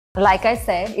Like I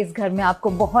said, इस घर में आपको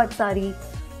बहुत सारी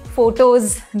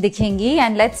photos दिखेंगी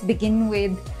and let's begin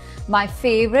with my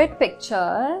favorite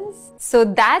pictures. So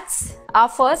that's our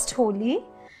first Holi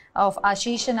of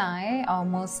Ashish and I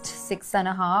almost 6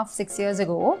 years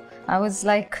ago. I was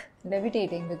like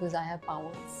levitating because I have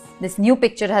powers. This new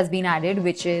picture has been added,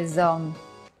 which is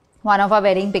one of our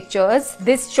wedding pictures.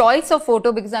 This choice of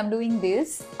photo, because I'm doing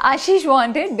this, Ashish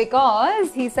wanted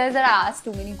because he says that I ask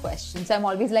too many questions. So I'm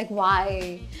always like,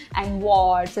 why and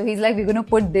what? So he's like, we're going to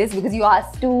put this because you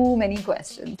ask too many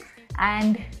questions.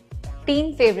 And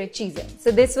teen favorite cheeses.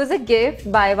 So this was a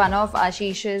gift by one of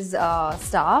Ashish's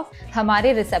staff.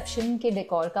 हमारे reception के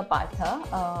decor का part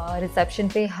था.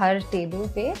 Reception पे हर table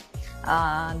पे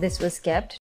this was kept.